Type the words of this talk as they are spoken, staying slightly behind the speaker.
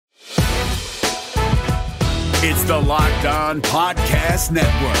It's the Locked On Podcast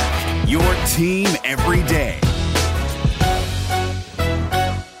Network, your team every day.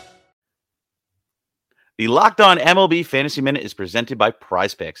 The Locked On MLB Fantasy Minute is presented by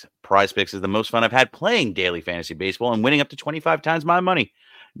Prize Picks. Prize Picks is the most fun I've had playing daily fantasy baseball and winning up to 25 times my money.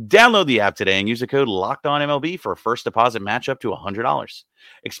 Download the app today and use the code LOCKEDONMLB for a first deposit match up to $100.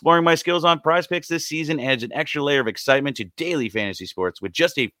 Exploring my skills on Prize Picks this season adds an extra layer of excitement to daily fantasy sports. With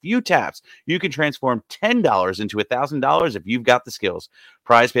just a few taps, you can transform $10 into $1,000 if you've got the skills.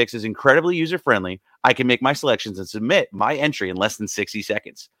 Prize Picks is incredibly user-friendly. I can make my selections and submit my entry in less than 60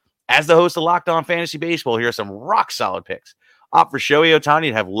 seconds. As the host of Locked On Fantasy Baseball, here are some rock-solid picks. Opt for Shohei Ohtani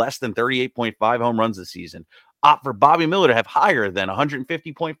to have less than 38.5 home runs this season. Opt for Bobby Miller to have higher than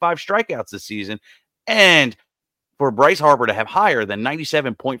 150.5 strikeouts this season. And for Bryce Harper to have higher than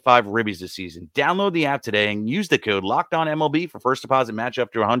 97.5 ribbies this season. Download the app today and use the code LOCKEDONMLB for first deposit match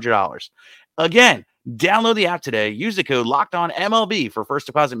up to $100. Again, download the app today. Use the code LOCKEDONMLB for first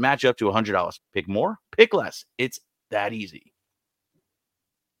deposit match up to $100. Pick more, pick less. It's that easy.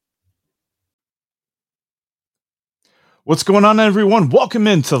 What's going on, everyone? Welcome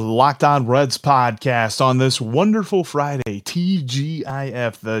into the Locked On Reds podcast on this wonderful Friday,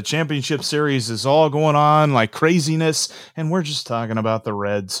 TGIF. The championship series is all going on like craziness, and we're just talking about the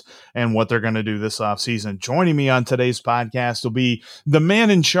Reds and what they're going to do this offseason. Joining me on today's podcast will be the man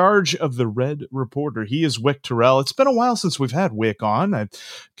in charge of the Red Reporter. He is Wick Terrell. It's been a while since we've had Wick on. I'm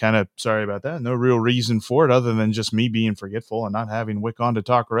kind of sorry about that. No real reason for it other than just me being forgetful and not having Wick on to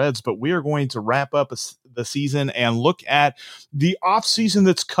talk Reds, but we are going to wrap up the season and look at the offseason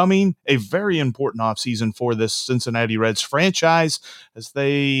that's coming, a very important offseason for this Cincinnati Reds franchise as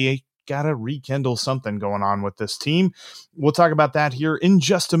they got to rekindle something going on with this team. We'll talk about that here in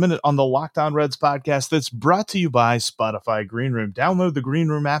just a minute on the Locked On Reds podcast that's brought to you by Spotify Green Room. Download the Green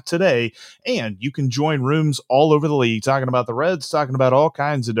Room app today, and you can join rooms all over the league, talking about the Reds, talking about all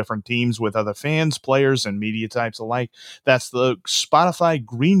kinds of different teams with other fans, players, and media types alike. That's the Spotify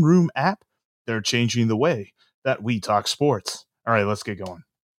Green Room app. They're changing the way that we talk sports. All right, let's get going.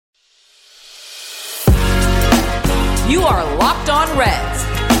 You are Locked On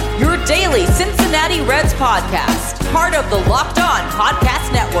Reds, your daily Cincinnati Reds podcast, part of the Locked On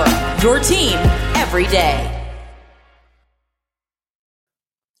Podcast Network, your team every day.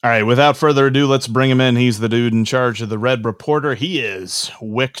 All right, without further ado, let's bring him in. He's the dude in charge of the Red Reporter. He is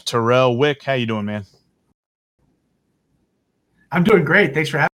Wick Terrell. Wick, how you doing, man? I'm doing great. Thanks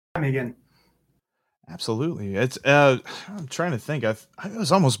for having me again. Absolutely. It's I'm trying to think. I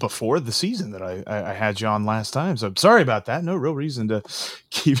was almost before the season that I had you on last time, so I'm sorry about that. No real reason to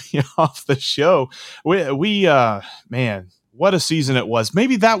keep you off the show. We man, what a season it was.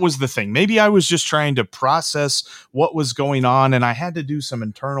 Maybe that was the thing. Maybe I was just trying to process what was going on, and I had to do some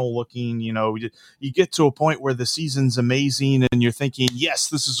internal looking. You know, you get to a point where the season's amazing, and you're thinking, yes,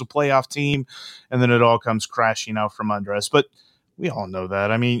 this is a playoff team, and then it all comes crashing out from under us. But we all know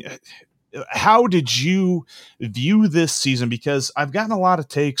that. I mean, how did you view this season? Because I've gotten a lot of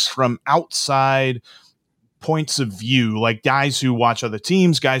takes from outside points of view, like guys who watch other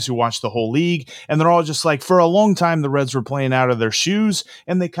teams, guys who watch the whole league, and they're all just like, for a long time, the Reds were playing out of their shoes,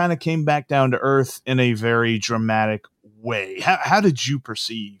 and they kind of came back down to earth in a very dramatic way. How did you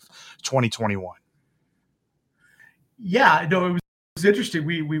perceive 2021? Yeah, no, it was interesting.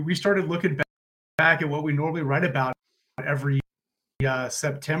 We started looking back at what we normally write about every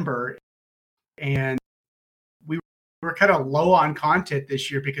September, and we were kind of low on content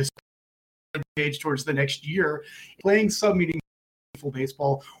this year because page towards the next year playing some meaningful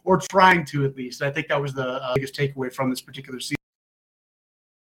baseball, or trying to at least. I think that was the biggest takeaway from this particular season,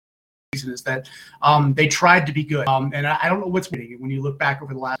 is that they tried to be good. And I don't know what's meaning when you look back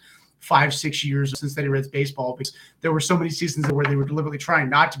over the last 5-6 years of Cincinnati Reds baseball, because there were so many seasons where they were deliberately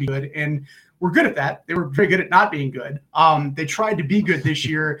trying not to be good, and we're good at that. They were very good at not being good. They tried to be good this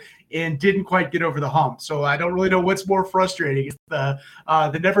year and didn't quite get over the hump. So I don't really know what's more frustrating. It's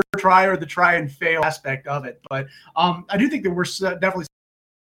the never try or the try and fail aspect of it. But I do think there were definitely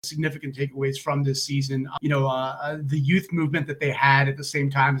significant takeaways from this season. The youth movement that they had at the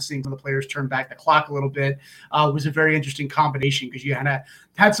same time as seeing some of the players turn back the clock a little bit was a very interesting combination, because you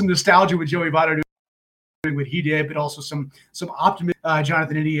had some nostalgia with Joey Votto doing what he did, but also some optimism.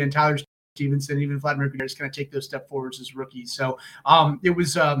 Jonathan India and Tyler Stevenson, even Vladimir Guerrero, kind of take those step forwards as rookies. So it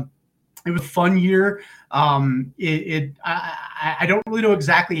was It was a fun year. I don't really know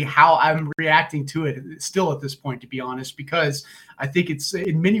exactly how I'm reacting to it still at this point, to be honest, because I think it's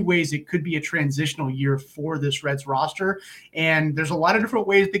in many ways it could be a transitional year for this Reds roster, and there's a lot of different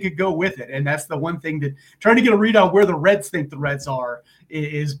ways they could go with it. And that's the one thing that trying to get a read on where the Reds think the Reds are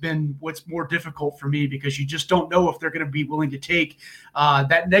has been what's more difficult for me, because you just don't know if they're going to be willing to take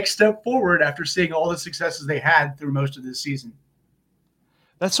that next step forward after seeing all the successes they had through most of this season.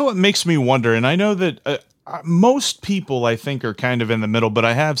 That's what makes me wonder. And I know that most people, I think, are kind of in the middle, but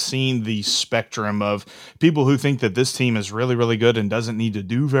I have seen the spectrum of people who think that this team is really, really good and doesn't need to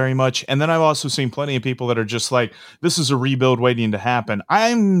do very much. And then I've also seen plenty of people that are just like, this is a rebuild waiting to happen.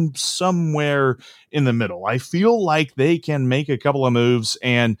 I'm somewhere in the middle. I feel like they can make a couple of moves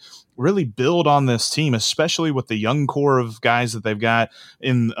and really build on this team, especially with the young core of guys that they've got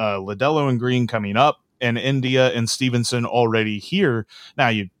in Lidello and Green coming up, and India and Stevenson already here. Now,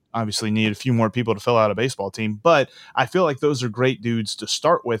 you obviously need a few more people to fill out a baseball team, but I feel like those are great dudes to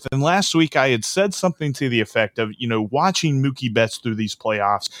start with. And last week I had said something to the effect of, watching Mookie Betts through these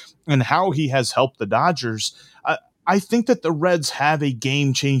playoffs and how he has helped the Dodgers. I think that the Reds have a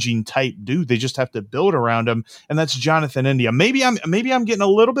game-changing type dude. They just have to build around him, and that's Jonathan India. Maybe I'm getting a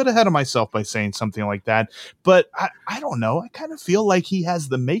little bit ahead of myself by saying something like that, but I don't know. I kind of feel like he has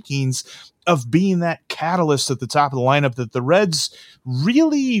the makings of being that catalyst at the top of the lineup that the Reds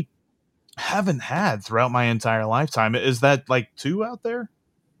really haven't had throughout my entire lifetime. Is that like two out there?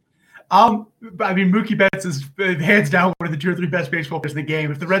 Mookie Betts is hands down one of the 2 or 3 best baseball players in the game.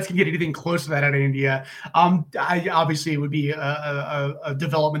 If the Reds can get anything close to that out of India, obviously it would be a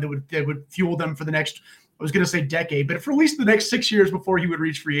development that would fuel them for the next, I was going to say decade, but for at least the next 6 years before he would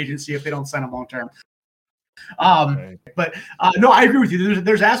reach free agency if they don't sign him long term. Right. But no, I agree with you.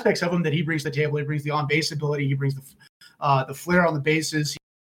 There's aspects of him that he brings to the table. He brings the on base ability. He brings the flair on the bases.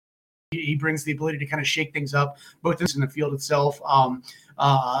 He brings the ability to kind of shake things up, both in the field itself.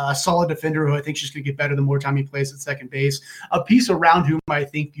 A solid defender who I think is just going to get better the more time he plays at second base. A piece around whom I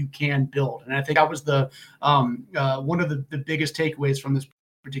think you can build, and I think that was the one of the biggest takeaways from this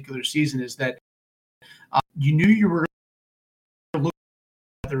particular season is that you knew you were looking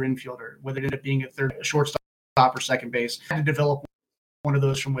at their infielder, whether it ended up being a shortstop or second base, had to develop one of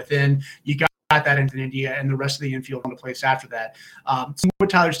those from within. You got that into India, and the rest of the infield on the place after that. What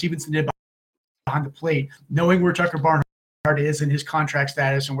Tyler Stevenson did behind the plate, knowing where Tucker Barnhart is in his contract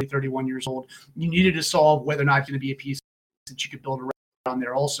status and we're 31 years old, you needed to solve whether or not going to be a piece that you could build around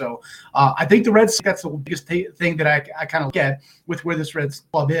there also. I think the Reds, that's the biggest thing that I kind of look at with where this Reds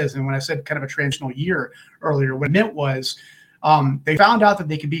club is. And when I said kind of a transitional year earlier, what it meant was they found out that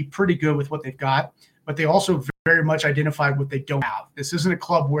they can be pretty good with what they've got, but they also very much identified what they don't have. This isn't a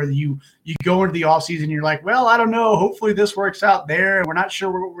club where you go into the offseason and you're like, well, I don't know, hopefully this works out there, and we're not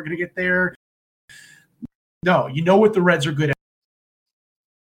sure what we're going to get there. No, you know what the Reds are good at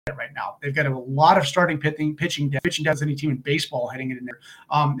right now. They've got a lot of starting pitching down as any team in baseball heading in there.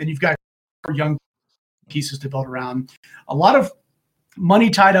 And you've got young pieces to build around. A lot of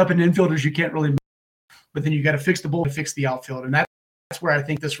money tied up in infielders you can't really move, but then you got to fix the bull to fix the outfield. And that's where I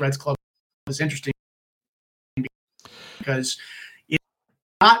think this Reds club is interesting, because it's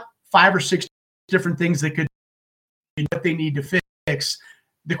not 5 or 6 different things that could be what they need to fix.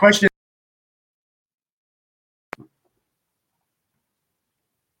 The question is,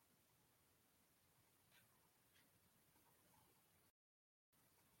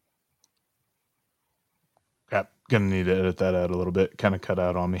 Gonna need to edit that out a little bit. Kind of cut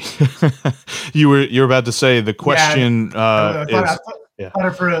out on me. You were about to say the question I thought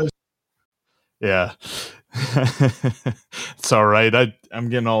it froze. Yeah. It's all right. I'm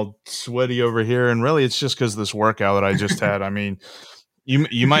getting all sweaty over here, and really it's just because this workout that I just had. I mean,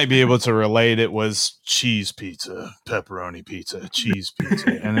 you might be able to relate. It was cheese pizza, pepperoni pizza, cheese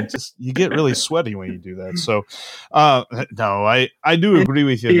pizza, and it just, you get really sweaty when you do that. So no, I do agree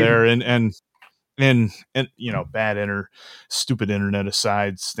with you there, and stupid internet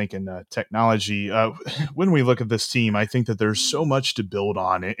aside, thinking technology, when we look at this team, I think that there's so much to build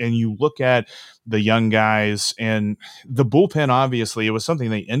on. And you look at the young guys and the bullpen, obviously it was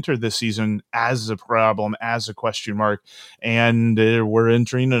something they entered this season as a problem, as a question mark, and we're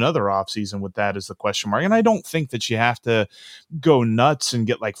entering another offseason with that as the question mark. And I don't think that you have to go nuts and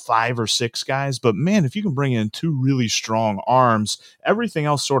get like 5 or 6 guys, but man, if you can bring in 2 really strong arms, everything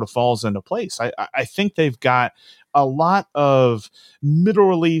else sort of falls into place. I think they've got a lot of middle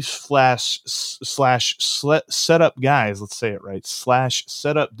relief slash setup guys, let's say it right, slash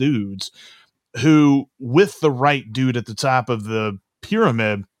setup dudes who, with the right dude at the top of the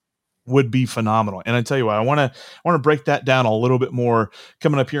pyramid, would be phenomenal. And I tell you what, I want to break that down a little bit more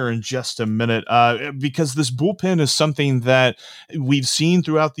coming up here in just a minute, because this bullpen is something that we've seen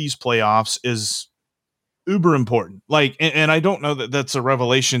throughout these playoffs is uber important. Like, and I don't know that that's a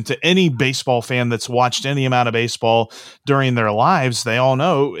revelation to any baseball fan that's watched any amount of baseball during their lives. They all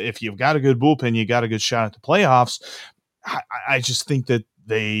know if you've got a good bullpen, you got a good shot at the playoffs. I just think that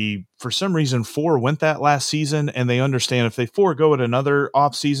they, for some reason, forewent that last season, and they understand if they forego it another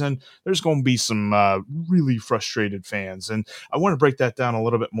offseason, there's going to be some really frustrated fans. And I want to break that down a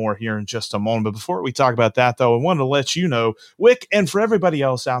little bit more here in just a moment. But before we talk about that, though, I wanted to let you know, Wick, and for everybody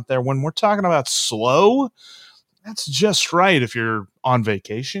else out there, when we're talking about slow, that's just right. If you're on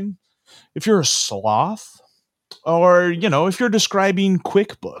vacation, if you're a sloth, or, if you're describing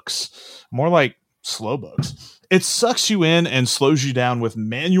QuickBooks, more like slow books. It sucks you in and slows you down with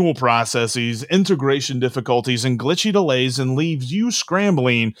manual processes, integration difficulties, and glitchy delays, and leaves you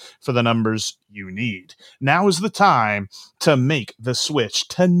scrambling for the numbers you need. Now is the time to make the switch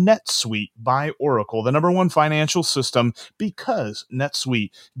to NetSuite by Oracle, the #1 financial system, because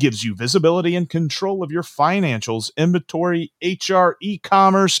NetSuite gives you visibility and control of your financials, inventory, HR,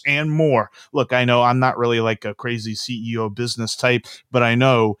 e-commerce, and more. Look, I know I'm not really like a crazy CEO business type, but I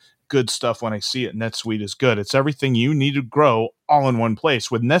know good stuff when I see it. NetSuite is good. It's everything you need to grow all in one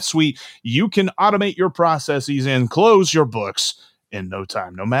place. With NetSuite, you can automate your processes and close your books in no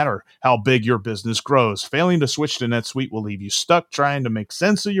time, no matter how big your business grows. Failing to switch to NetSuite will leave you stuck trying to make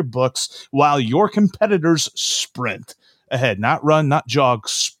sense of your books while your competitors sprint ahead. Not run, not jog,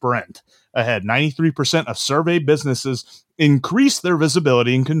 sprint ahead. 93% of surveyed businesses increase their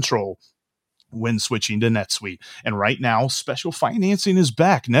visibility and control when switching to NetSuite. And right now, special financing is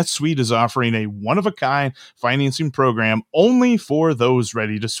back. NetSuite is offering a one-of-a-kind financing program only for those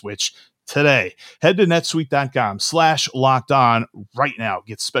ready to switch today. Head to netsuite.com/lockedon right now.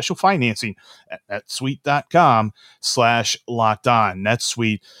 Get special financing at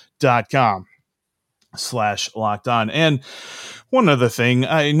netsuite.com/lockedon. netsuite.com/lockedon. And one other thing,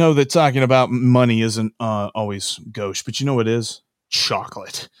 I know that talking about money isn't always gauche, but you know what it is?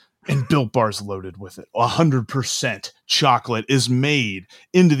 Chocolate. And Built Bar's loaded with it. 100% chocolate is made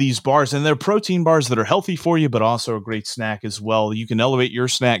into these bars, and they're protein bars that are healthy for you, but also a great snack as well. You can elevate your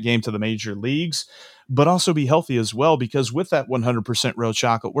snack game to the major leagues, but also be healthy as well, because with that 100% real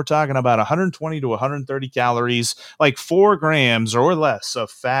chocolate, we're talking about 120 to 130 calories, like 4 grams or less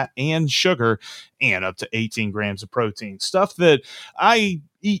of fat and sugar, and up to 18 grams of protein. Stuff that I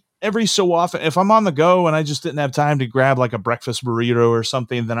eat every so often. If I'm on the go and I just didn't have time to grab like a breakfast burrito or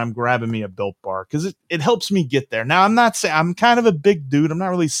something, then I'm grabbing me a Built Bar because it helps me get there. Now, I'm not saying I'm kind of a big dude. I'm not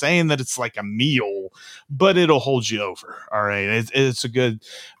really saying that it's like a meal, but it'll hold you over. All right. It's a good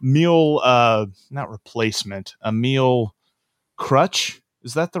meal, not replacement, a meal crutch.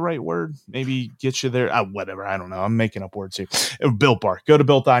 Is that the right word? Maybe get you there. Whatever. I don't know. I'm making up words here. Built Bar. Go to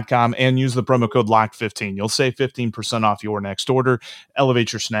Built.com and use the promo code LOCKED15. You'll save 15% off your next order.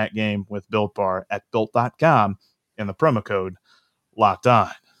 Elevate your snack game with Built Bar at Built.com and the promo code LOCKED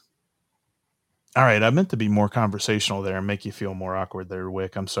ON. All right. I meant to be more conversational there and make you feel more awkward there,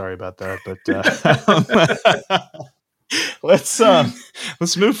 Wick. I'm sorry about that. But let's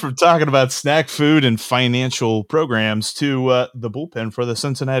move from talking about snack food and financial programs to the bullpen for the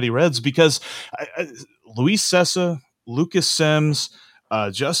Cincinnati Reds, because Luis Cessa, Lucas Sims,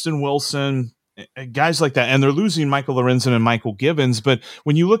 Justin Wilson, guys like that, and they're losing Michael Lorenzen and Michael Givens. But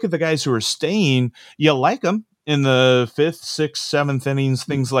when you look at the guys who are staying, you like them in the 5th, 6th, 7th innings,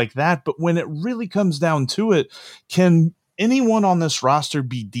 things like that. But when it really comes down to it, can anyone on this roster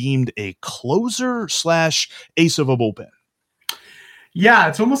be deemed a closer / ace of a bullpen? Yeah,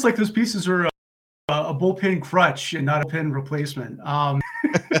 it's almost like those pieces are a bullpen crutch and not a pen replacement.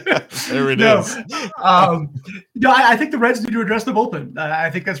 There it is. I think the Reds need to address the bullpen.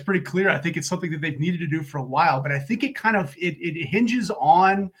 I think that's pretty clear. I think it's something that they've needed to do for a while, but I think it kind of it hinges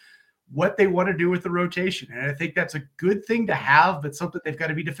on what they want to do with the rotation. And I think that's a good thing to have, but something they've got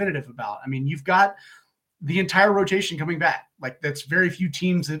to be definitive about. I mean, you've got the entire rotation coming back. Like, that's very few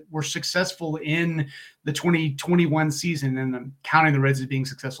teams that were successful in the 2021 season, and I'm counting the Reds as being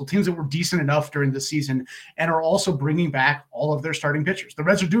successful. Teams that were decent enough during the season and are also bringing back all of their starting pitchers. The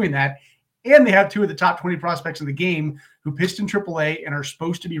Reds are doing that, and they have 2 of the top 20 prospects in the game who pitched in AAA and are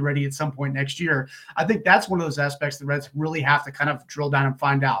supposed to be ready at some point next year. I think that's one of those aspects the Reds really have to kind of drill down and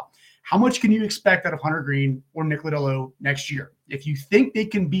find out. How much can you expect out of Hunter Green or Nick Lodolo next year? If you think they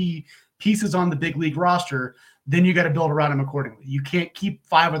can be pieces on the big league roster, then you got to build around them accordingly. You can't keep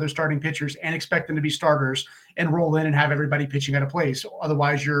 5 other starting pitchers and expect them to be starters and roll in and have everybody pitching at a place.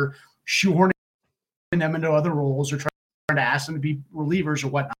 Otherwise, you're shoehorning them into other roles or trying to ask them to be relievers or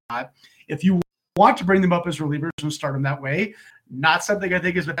whatnot. If you want to bring them up as relievers and start them that way, not something I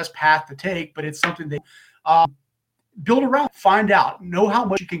think is the best path to take, but it's something that build around, find out, know how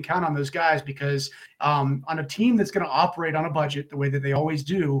much you can count on those guys, because on a team that's going to operate on a budget the way that they always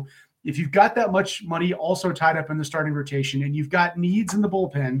do, if you've got that much money also tied up in the starting rotation and you've got needs in the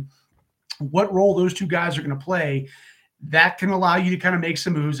bullpen, what role those two guys are going to play, that can allow you to kind of make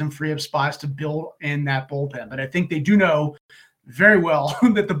some moves and free up spots to build in that bullpen. But I think they do know very well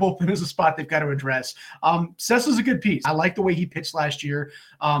that the bullpen is a spot they've got to address. Sessa's a good piece. I like the way he pitched last year.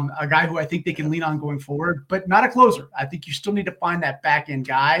 A guy who I think they can lean on going forward, but not a closer. I think you still need to find that back end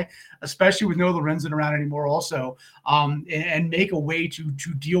guy, especially with no Lorenzen around anymore also, and make a way to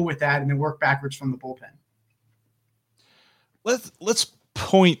deal with that and then work backwards from the bullpen. Let's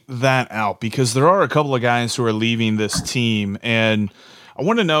point that out, because there are a couple of guys who are leaving this team, and I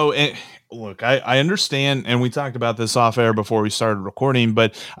want to know, look, I understand, and we talked about this off air before we started recording,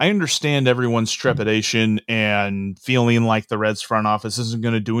 but I understand everyone's trepidation and feeling like the Reds front office isn't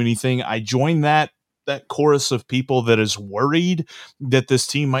going to do anything. I join that chorus of people that is worried that this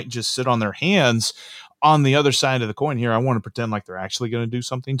team might just sit on their hands. On the other side of the coin here, I want to pretend like they're actually going to do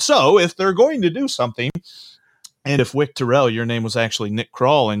something. So if they're going to do something, and if Wick Terrell, your name was actually Nick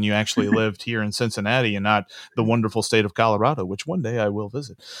Kroll, and you actually lived here in Cincinnati and not the wonderful state of Colorado, which one day I will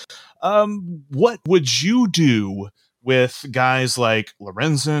visit, what would you do with guys like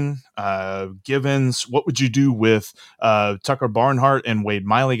Lorenzen, Givens? What would you do with Tucker Barnhart and Wade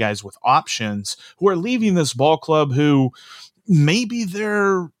Miley, guys with options who are leaving this ball club, who maybe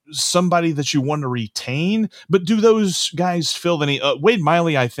they're somebody that you want to retain, but do those guys fill any? Wade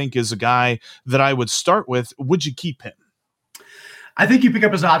Miley, I think, is a guy that I would start with. Would you keep him? I think you pick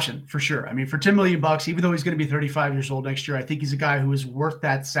up his option for sure. I mean, for $10 million, even though he's going to be 35 years old next year, I think he's a guy who is worth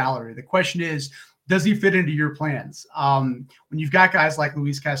that salary. The question is, does he fit into your plans? When you've got guys like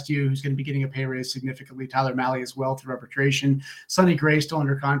Luis Castillo, who's going to be getting a pay raise significantly, Tyler Mahle as well through arbitration, Sonny Gray still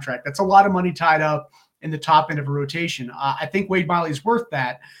under contract. That's a lot of money tied up in the top end of a rotation. I think Wade Miley is worth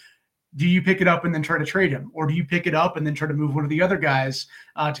that. Do you pick it up and then try to trade him? Or do you pick it up and then try to move one of the other guys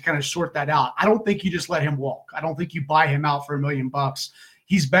to kind of sort that out? I don't think you just let him walk. I don't think you buy him out for $1 million.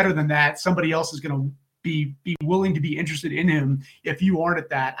 He's better than that. Somebody else is going to be willing to be interested in him if you aren't at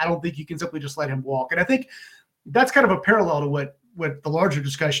that. I don't think you can simply just let him walk. And I think that's kind of a parallel to what the larger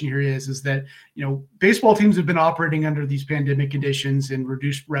discussion here is that, you know, baseball teams have been operating under these pandemic conditions and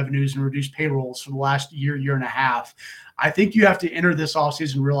reduced revenues and reduced payrolls for the last year and a half. I think you have to enter this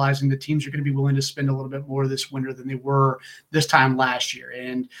offseason realizing that teams are going to be willing to spend a little bit more this winter than they were this time last year.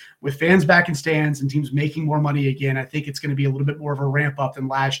 And with fans back in stands and teams making more money again, I think it's going to be a little bit more of a ramp up than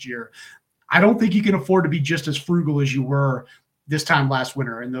last year. I don't think you can afford to be just as frugal as you were this time last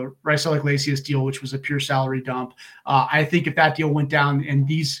winter in the Raisel Iglesias deal, which was a pure salary dump. I think if that deal went down in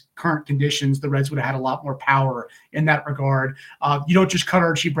these current conditions, the Reds would have had a lot more power in that regard. You don't just cut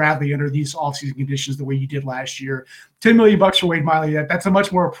Archie Bradley under these offseason conditions the way you did last year. $10 million for Wade Miley, that's a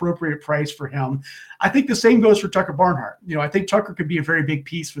much more appropriate price for him. I think the same goes for Tucker Barnhart. You know, I think Tucker could be a very big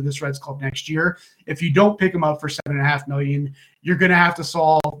piece for this Reds club next year. If you don't pick him up for $7.5 million, you're going to have to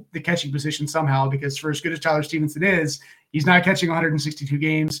solve the catching position somehow, because for as good as Tyler Stevenson is, he's not catching 162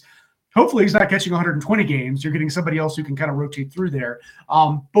 games. Hopefully he's not catching 120 games. You're getting somebody else who can kind of rotate through there.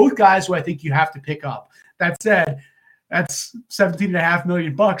 Both guys who I think you have to pick up. That said, that's $17.5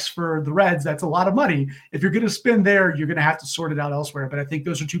 million for the Reds. That's a lot of money. If you're going to spend there, you're going to have to sort it out elsewhere. But I think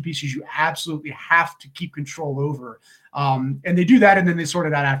those are two pieces you absolutely have to keep control over. And they do that, and then they sort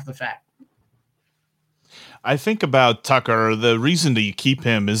it out after the fact. I think about Tucker, the reason that you keep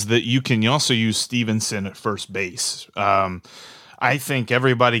him is that you can also use Stevenson at first base. I think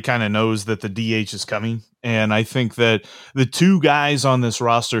everybody kind of knows that the DH is coming. And I think that the two guys on this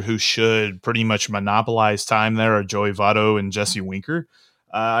roster who should pretty much monopolize time there are Joey Votto and Jesse Winker.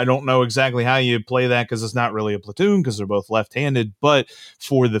 I don't know exactly how you play that, because it's not really a platoon because they're both left-handed. But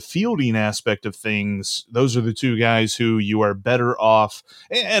for the fielding aspect of things, those are the two guys who you are better off.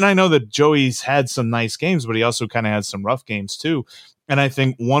 And I know that Joey's had some nice games, but he also kind of had some rough games too. And I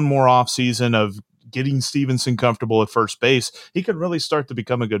think one more offseason of getting Stevenson comfortable at first base, he can really start to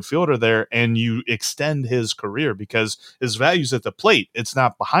become a good fielder there, and you extend his career because his value's at the plate. It's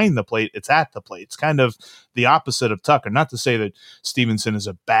not behind the plate, it's at the plate. It's kind of the opposite of Tucker. Not to say that Stevenson is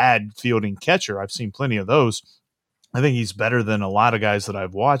a bad fielding catcher. I've seen plenty of those. I think he's better than a lot of guys that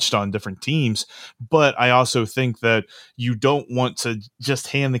I've watched on different teams, but I also think that you don't want to just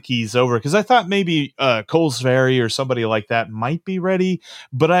hand the keys over, because I thought maybe Colesbury or somebody like that might be ready,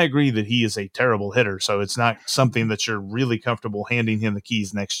 but I agree that he is a terrible hitter, so it's not something that you're really comfortable handing him the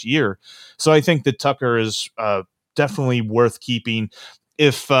keys next year. So I think that Tucker is definitely worth keeping.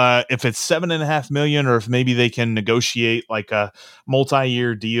 If it's $7.5 million, or if maybe they can negotiate like a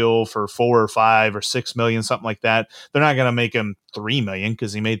multi-year deal for 4 or 5 or 6 million, something like that, they're not going to make him $3 million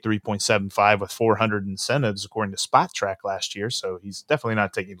because he made 3.75 with 400 incentives according to Spot Track last year. So he's definitely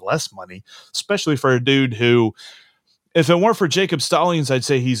not taking less money, especially for a dude who, if it weren't for Jacob Stallings, I'd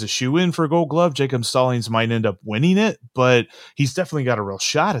say he's a shoe-in for Gold Glove. Jacob Stallings might end up winning it, but he's definitely got a real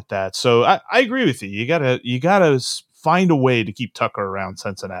shot at that. So I agree with you. You gotta find a way to keep Tucker around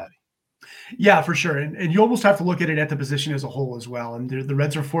Cincinnati. Yeah, for sure. And you almost have to look at it at the position as a whole as well. And the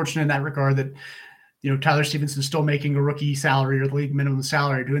Reds are fortunate in that regard that, Tyler Stephenson's still making a rookie salary or the league minimum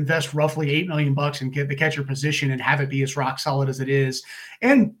salary. To invest roughly $8 million and get the catcher position and have it be as rock solid as it is,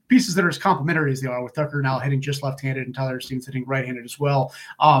 and pieces that are as complementary as they are, with Tucker now hitting just left-handed and Tyler Stephenson hitting right-handed as well.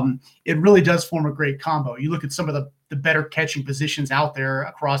 It really does form a great combo. You look at some of the better catching positions out there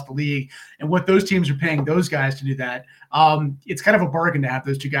across the league and what those teams are paying those guys to do that. It's kind of a bargain to have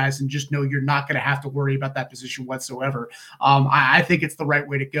those two guys and just know you're not going to have to worry about that position whatsoever. I think it's the right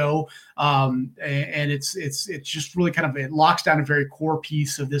way to go. And it's just really kind of, it locks down a very core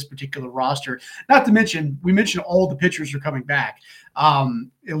piece of this particular roster. Not to mention, we mentioned all the pitchers are coming back.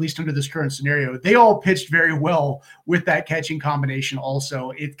 At least under this current scenario, they all pitched very well with that catching combination.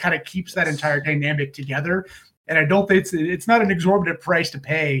 Also, it kind of keeps that entire dynamic together. And I don't think it's not an exorbitant price to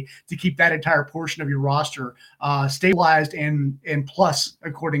pay to keep that entire portion of your roster stabilized and plus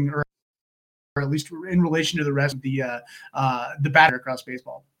or at least in relation to the rest of the batter across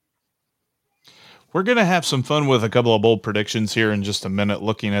baseball. We're going to have some fun with a couple of bold predictions here in just a minute,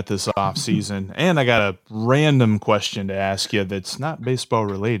 looking at this offseason. And I got a random question to ask you that's not baseball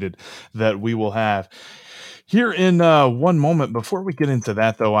related that we will have here in one moment. Before we get into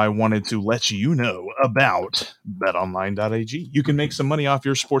that, though, I wanted to let you know about betonline.ag. You can make some money off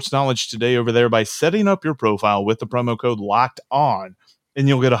your sports knowledge today over there by setting up your profile with the promo code Locked On, and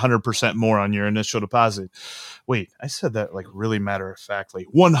you'll get 100% more on your initial deposit. Wait, I said that like really matter-of-factly.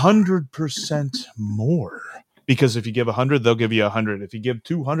 100% more. Because if you give 100, they'll give you 100. If you give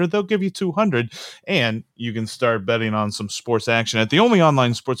 200, they'll give you 200. And you can start betting on some sports action at the only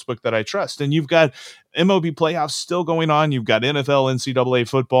online sportsbook that I trust. And you've got MLB playoffs still going on. You've got NFL, NCAA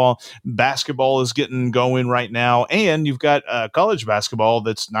football. Basketball is getting going right now. And you've got college basketball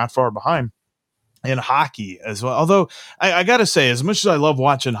that's not far behind. And hockey as well. Although I got to say, as much as I love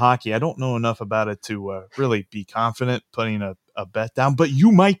watching hockey, I don't know enough about it to really be confident putting a bet down. But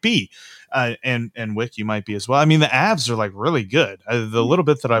you might be, and Wick, you might be as well. I mean, the Avs are like really good. The little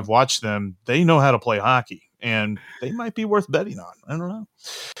bit that I've watched them, they know how to play hockey, and they might be worth betting on. I don't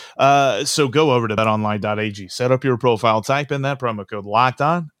know. So go over to betonline.ag, set up your profile, type in that promo code Locked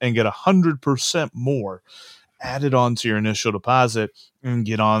On, and get 100% more added on to your initial deposit, and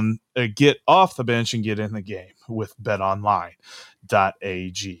get off the bench and get in the game with betonline.ag.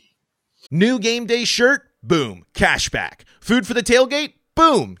 New game day shirt? Boom, cashback. Food for the tailgate?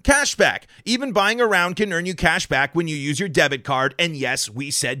 Boom, cashback. Even buying a round can earn you cash back when you use your debit card. And yes,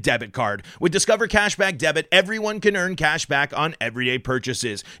 we said debit card. With Discover Cashback Debit, everyone can earn cash back on everyday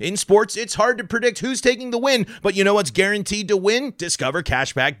purchases. In sports, it's hard to predict who's taking the win, but you know what's guaranteed to win? Discover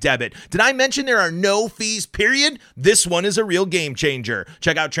Cashback Debit. Did I mention there are no fees, period? This one is a real game changer.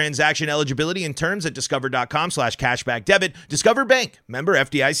 Check out transaction eligibility and terms at discover.com/cashback debit. Discover Bank, member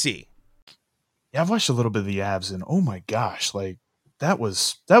FDIC. Yeah, I've watched a little bit of the Avs, and oh my gosh, like, that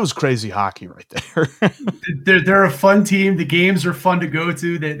was crazy hockey right there. They're a fun team. The games are fun to go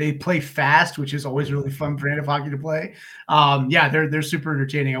to. They play fast, which is always a really fun brand of hockey to play. Yeah, they're super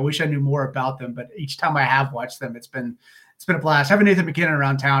entertaining. I wish I knew more about them, but each time I have watched them, it's been a blast. Having Nathan McKinnon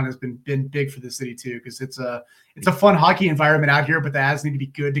around town has been big for the city too, because it's a fun hockey environment out here, but the Avs need to be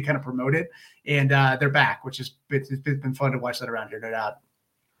good to kind of promote it. And they're back, which is it's been fun to watch that around here, no doubt.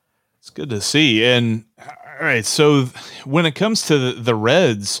 It's good to see. And all right, so when it comes to the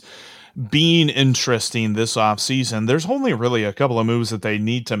Reds being interesting this offseason, there's only really a couple of moves that they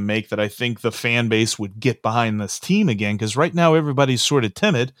need to make that I think the fan base would get behind this team again, because right now everybody's sort of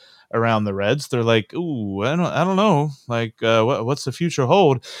timid around the Reds. They're like, ooh, I don't know, like what's the future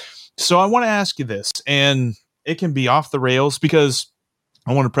hold? So I want to ask you this, and it can be off the rails, because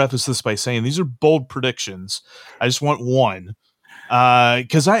I want to preface this by saying these are bold predictions. I just want one.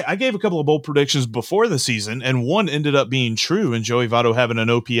 Because I gave a couple of bold predictions before the season, and one ended up being true, and Joey Votto having an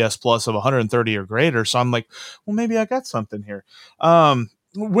OPS plus of 130 or greater. So I'm like, well, maybe I got something here.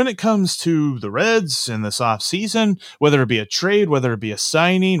 When it comes to the Reds in this offseason, whether it be a trade, whether it be a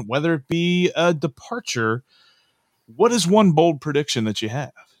signing, whether it be a departure, what is one bold prediction that you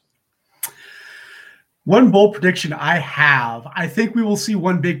have? One bold prediction I have, I think we will see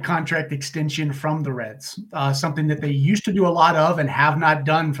one big contract extension from the Reds, something that they used to do a lot of and have not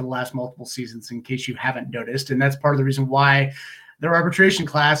done for the last multiple seasons, in case you haven't noticed. And that's part of the reason why their arbitration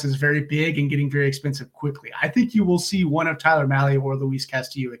class is very big and getting very expensive quickly. I think you will see one of Tyler Mahle or Luis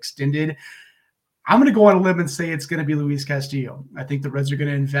Castillo extended. I'm going to go on a limb and say it's going to be Luis Castillo. I think the Reds are going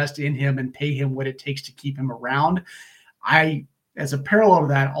to invest in him and pay him what it takes to keep him around. As a parallel to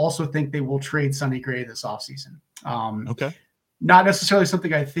that, also think they will trade Sonny Gray this offseason. Okay. Not necessarily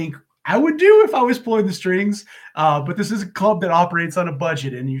something I think I would do if I was pulling the strings, but this is a club that operates on a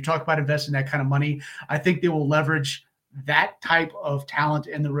budget, and you talk about investing that kind of money. I think they will leverage that type of talent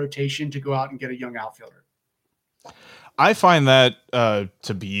in the rotation to go out and get a young outfielder. I find that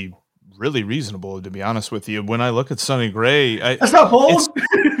to be really reasonable, to be honest with you. When I look at Sonny Gray, that's not bold.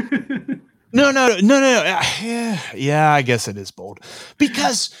 No. Yeah, I guess it is bold.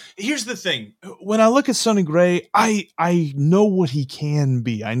 Because here's the thing. When I look at Sonny Gray, I know what he can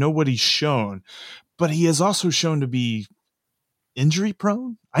be. I know what he's shown. But he has also shown to be injury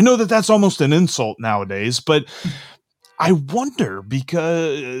prone. I know that that's almost an insult nowadays, but I wonder,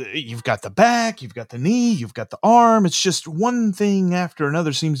 because you've got the back, you've got the knee, you've got the arm. It's just one thing after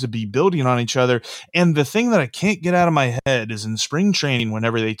another seems to be building on each other. And the thing that I can't get out of my head is in spring training,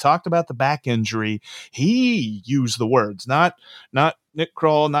 whenever they talked about the back injury, he used the words, not Nick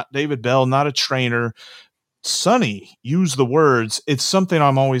Kroll, not David Bell, not a trainer. Sonny used the words, it's something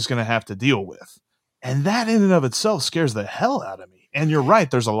I'm always going to have to deal with. And that in and of itself scares the hell out of me. And you're right,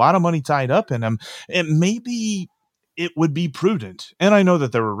 there's a lot of money tied up in him. And maybe it would be prudent. And I know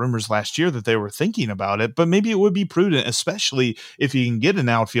that there were rumors last year that they were thinking about it, but maybe it would be prudent, especially if you can get an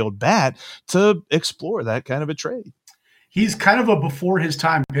outfield bat, to explore that kind of a trade. He's kind of a before his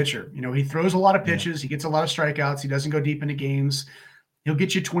time pitcher. You know, he throws a lot of pitches. He gets a lot of strikeouts. He doesn't go deep into games. He'll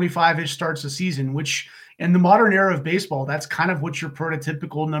get you 25-ish starts a season, which in the modern era of baseball, that's kind of what your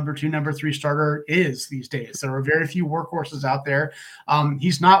prototypical number 2, number 3 starter is these days. There are very few workhorses out there.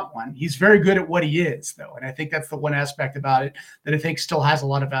 He's not one. He's very good at what he is, though. And I think that's the one aspect about it that I think still has a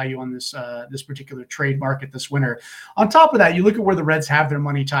lot of value on this particular trade market this winter. On top of that, you look at where the Reds have their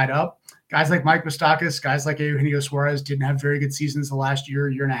money tied up. Guys like Mike Moustakas, guys like Eugenio Suarez didn't have very good seasons the last year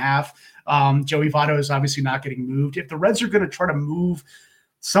and a half. Joey Votto is obviously not getting moved. If the Reds are going to try to move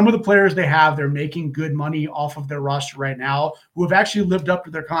some of the players they have, they're making good money off of their roster right now who have actually lived up to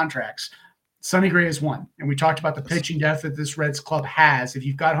their contracts. Sonny Gray is one. And we talked about the pitching depth that this Reds club has. If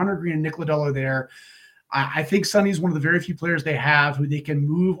you've got Hunter Green and Nick Lodolo there, I think Sonny's one of the very few players they have who they can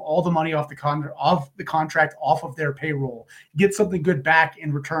move all the money off the contract off of their payroll, get something good back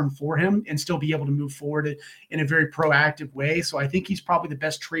in return for him, and still be able to move forward in a very proactive way. So I think he's probably the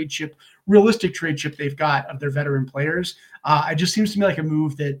best realistic trade chip they've got of their veteran players. It just seems to me like a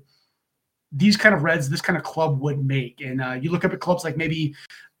move that these kind of Reds, this kind of club would make. And you look up at clubs like maybe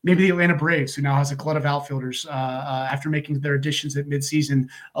the Atlanta Braves, who now has a glut of outfielders after making their additions at midseason,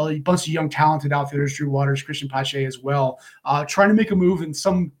 a bunch of young, talented outfielders, Drew Waters, Christian Pache as well, trying to make a move in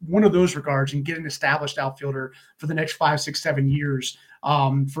one of those regards and get an established outfielder for the next 5, 6, 7 years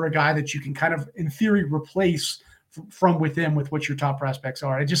for a guy that you can kind of, in theory, replace from within with what your top prospects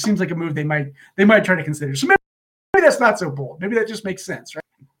are. It just seems like a move they might try to consider. So maybe that's not so bold. Maybe that just makes sense, right?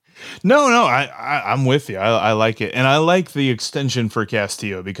 No, I'm with you. I like it. And I like the extension for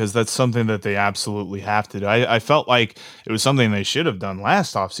Castillo because that's something that they absolutely have to do. I felt like it was something they should have done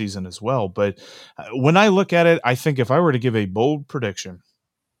last offseason as well. But when I look at it, I think if I were to give a bold prediction,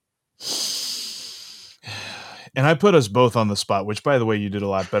 and I put us both on the spot, which, by the way, you did a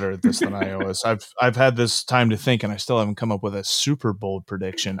lot better at this than I was. I've had this time to think, and I still haven't come up with a super bold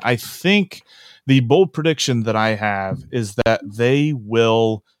prediction. I think the bold prediction that I have is that they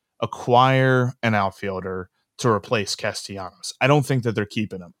will acquire an outfielder to replace Castellanos. I don't think that they're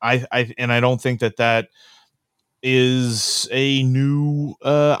keeping him. I don't think that is a new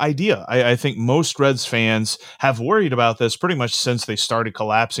idea. I think most Reds fans have worried about this pretty much since they started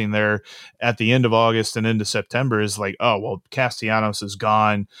collapsing there at the end of August and into September. Is like, oh, well, Castellanos is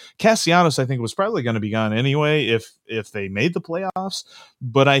gone. Castellanos, I think, was probably going to be gone anyway if they made the playoffs.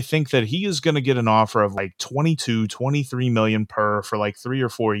 But I think that he is going to get an offer of like 22, 23 million per for like 3 or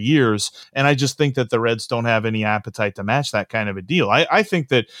 4 years. And I just think that the Reds don't have any appetite to match that kind of a deal. I think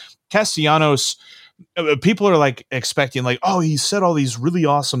that Castellanos, people are like expecting like, oh, he said all these really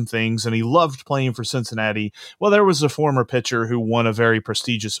awesome things and he loved playing for Cincinnati. Well, there was a former pitcher who won a very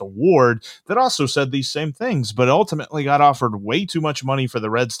prestigious award that also said these same things, but ultimately got offered way too much money for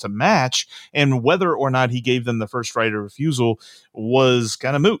the Reds to match. And whether or not he gave them the first right of refusal was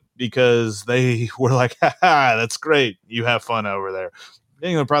kind of moot because they were like, ha, that's great. You have fun over there.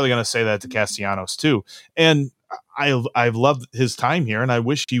 they're probably going to say that to Castellanos too. And I've loved his time here, and I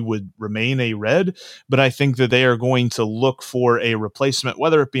wish he would remain a Red, but I think that they are going to look for a replacement,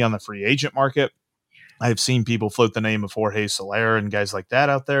 whether it be on the free agent market. I've seen people float the name of Jorge Soler and guys like that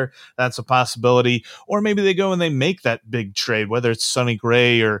out there. That's a possibility. Or maybe they go and they make that big trade, whether it's Sonny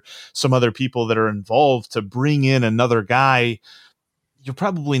Gray or some other people that are involved to bring in another guy. You're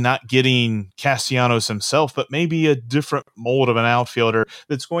probably not getting Castellanos himself, but maybe a different mold of an outfielder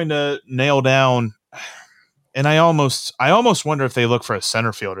that's going to nail down. And I almost wonder if they look for a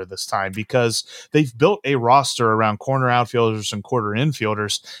center fielder this time, because they've built a roster around corner outfielders and quarter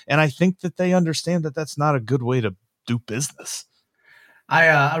infielders. And I think that they understand that that's not a good way to do business.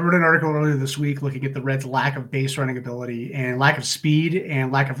 I wrote an article earlier this week looking at the Reds' lack of base running ability and lack of speed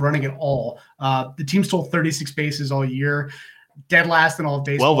and lack of running at all. The team stole 36 bases all year, dead last in all of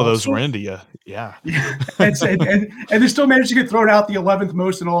baseball. 12 of those were India. Yeah. and they still managed to get thrown out the 11th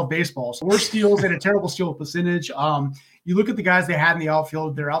most in all of baseball. So 4 steals and a terrible steal percentage. You look at the guys they had in the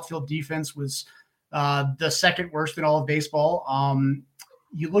outfield, their outfield defense was the second worst in all of baseball.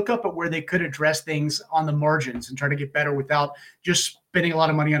 You look up at where they could address things on the margins and try to get better without just spending a lot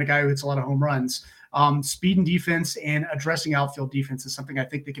of money on a guy who hits a lot of home runs. Speed and defense and addressing outfield defense is something I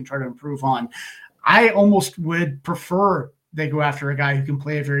think they can try to improve on. I almost would prefer they go after a guy who can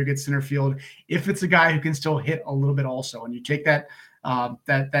play a very good center field if it's a guy who can still hit a little bit also. And you take that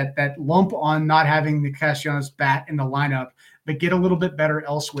lump on not having the Castellanos bat in the lineup, but get a little bit better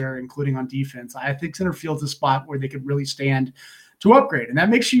elsewhere, including on defense. I think center field's a spot where they could really stand to upgrade. And that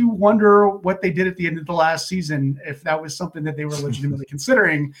makes you wonder what they did at the end of the last season, if that was something that they were legitimately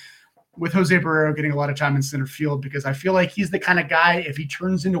considering, with Jose Barrero getting a lot of time in center field, because I feel like he's the kind of guy, if he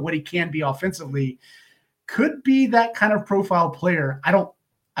turns into what he can be offensively, could be that kind of profile player. I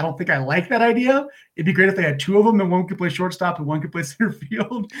don't think I like that idea. It'd be great if they had 2 of them and one could play shortstop and one could play center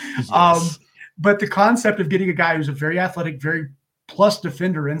field. Yes. But the concept of getting a guy who's a very athletic, very plus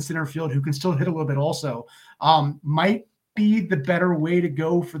defender in center field who can still hit a little bit also might be the better way to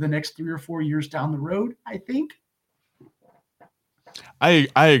go for the next 3 or 4 years down the road, I think. I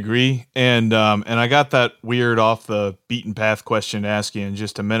agree. And I got that weird off the beaten path question to ask you in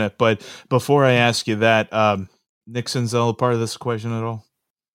just a minute. But before I ask you that, Nick Senzel part of this equation at all?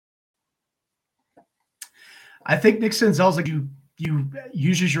 I think Nick Senzel's like you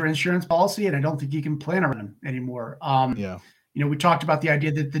uses your insurance policy, and I don't think you can plan on him anymore. We talked about the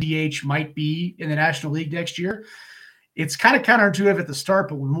idea that the DH might be in the National League next year. It's kind of counterintuitive at the start,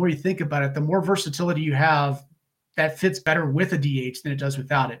 but the more you think about it, the more versatility you have, that fits better with a DH than it does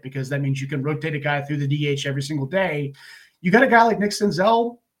without it, because that means you can rotate a guy through the DH every single day. You got a guy like Nick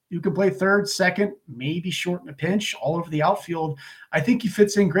Senzel who can play third, second, maybe short in a pinch, all over the outfield. I think he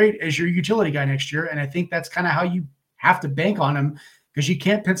fits in great as your utility guy next year, and I think that's kind of how you have to bank on him, because you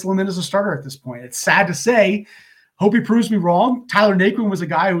can't pencil him in as a starter at this point. It's sad to say. Hope he proves me wrong. Tyler Naquin was a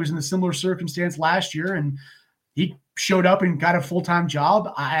guy who was in a similar circumstance last year, and he showed up and got a full-time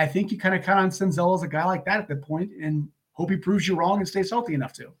job. I think you kind of count on Senzel as a guy like that at that point, and hope he proves you wrong and stays healthy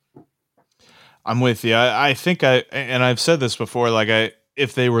enough to. I'm with you. I think and I've said this before,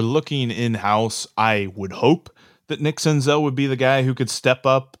 if they were looking in-house, I would hope that Nick Senzel would be the guy who could step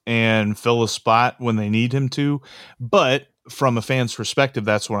up and fill a spot when they need him to. But from a fan's perspective,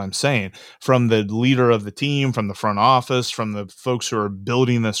 that's what I'm saying. From the leader of the team, from the front office, from the folks who are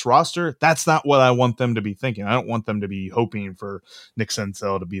building this roster, that's not what I want them to be thinking. I don't want them to be hoping for Nick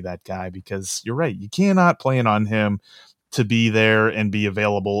Senzel to be that guy, because you're right. You cannot plan on him to be there and be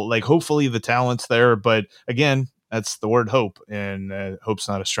available. Hopefully the talent's there, but again, that's the word hope, and hope's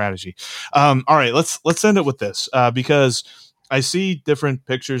not a strategy. All right, let's end it with this, because I see different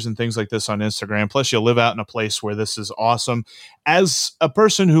pictures and things like this on Instagram. Plus, you live out in a place where this is awesome. As a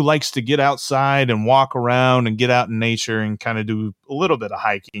person who likes to get outside and walk around and get out in nature and kind of do a little bit of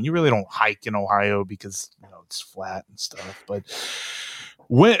hiking, you really don't hike in Ohio because it's flat and stuff. But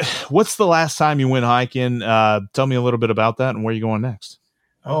what's the last time you went hiking? Tell me a little bit about that and where you're going next.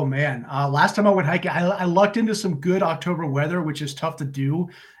 Oh, man. Last time I went hiking, I lucked into some good October weather, which is tough to do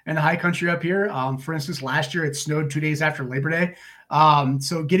in the high country up here. For instance, last year it snowed 2 days after Labor Day.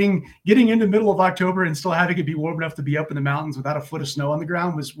 So getting into middle of October and still having it be warm enough to be up in the mountains without a foot of snow on the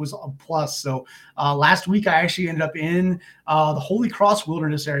ground was a plus. So last week I actually ended up in the Holy Cross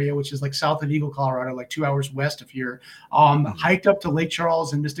Wilderness area, which is south of Eagle, Colorado, 2 hours west of here. Hiked up to Lake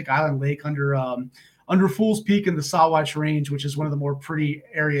Charles and Mystic Island Lake under Fool's Peak in the Sawatch Range, which is one of the more pretty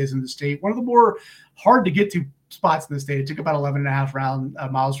areas in the state, one of the more hard to get to spots in the state. It took about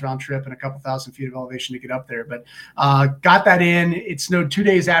 11.5 miles round trip and a couple thousand feet of elevation to get up there, but got that in. It snowed 2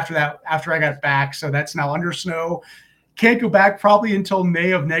 days after I got back, so that's now under snow. Can't go back probably until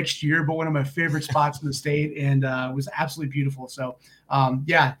May of next year, but one of my favorite spots in the state, and it was absolutely beautiful. So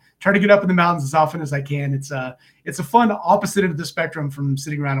try to get up in the mountains as often as I can. It's a fun opposite end of the spectrum from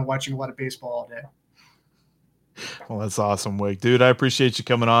sitting around and watching a lot of baseball all day. Well, that's awesome, Wick. Dude, I appreciate you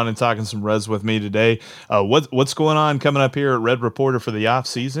coming on and talking some Reds with me today. What's going on coming up here at Red Reporter for the off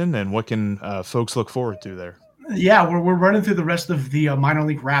season, and what can folks look forward to there? Yeah, we're running through the rest of the minor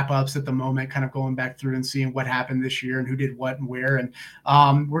league wrap-ups at the moment, kind of going back through and seeing what happened this year and who did what and where. And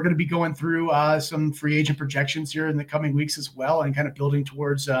we're going to be going through some free agent projections here in the coming weeks as well, and kind of building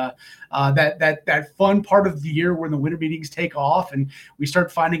towards that fun part of the year where the winter meetings take off and we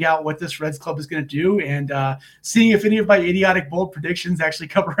start finding out what this Reds club is going to do, and seeing if any of my idiotic bold predictions actually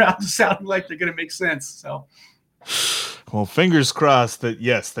come around to sounding like they're going to make sense. So. Well, fingers crossed that,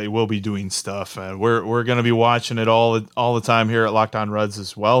 yes, they will be doing stuff. We're going to be watching it all the time here at Locked On Reds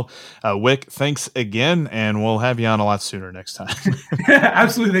as well. Wick, thanks again, and we'll have you on a lot sooner next time.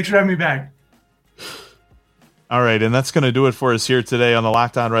 Absolutely. Thanks for having me back. All right, and that's going to do it for us here today on the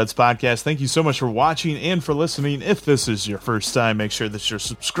Locked On Reds podcast. Thank you so much for watching and for listening. If this is your first time, make sure that you're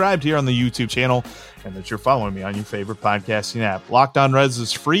subscribed here on the YouTube channel and that you're following me on your favorite podcasting app. Locked On Reds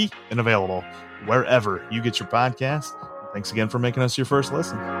is free and available wherever you get your podcast. Thanks again for making us your first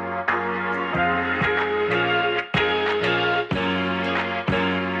listen.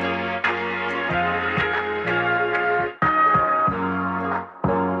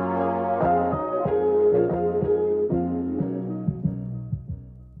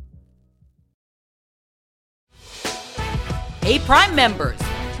 Hey, Prime members,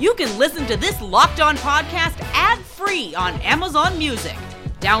 you can listen to this Locked On podcast ad-free on Amazon Music.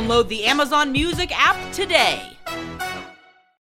 Download the Amazon Music app today.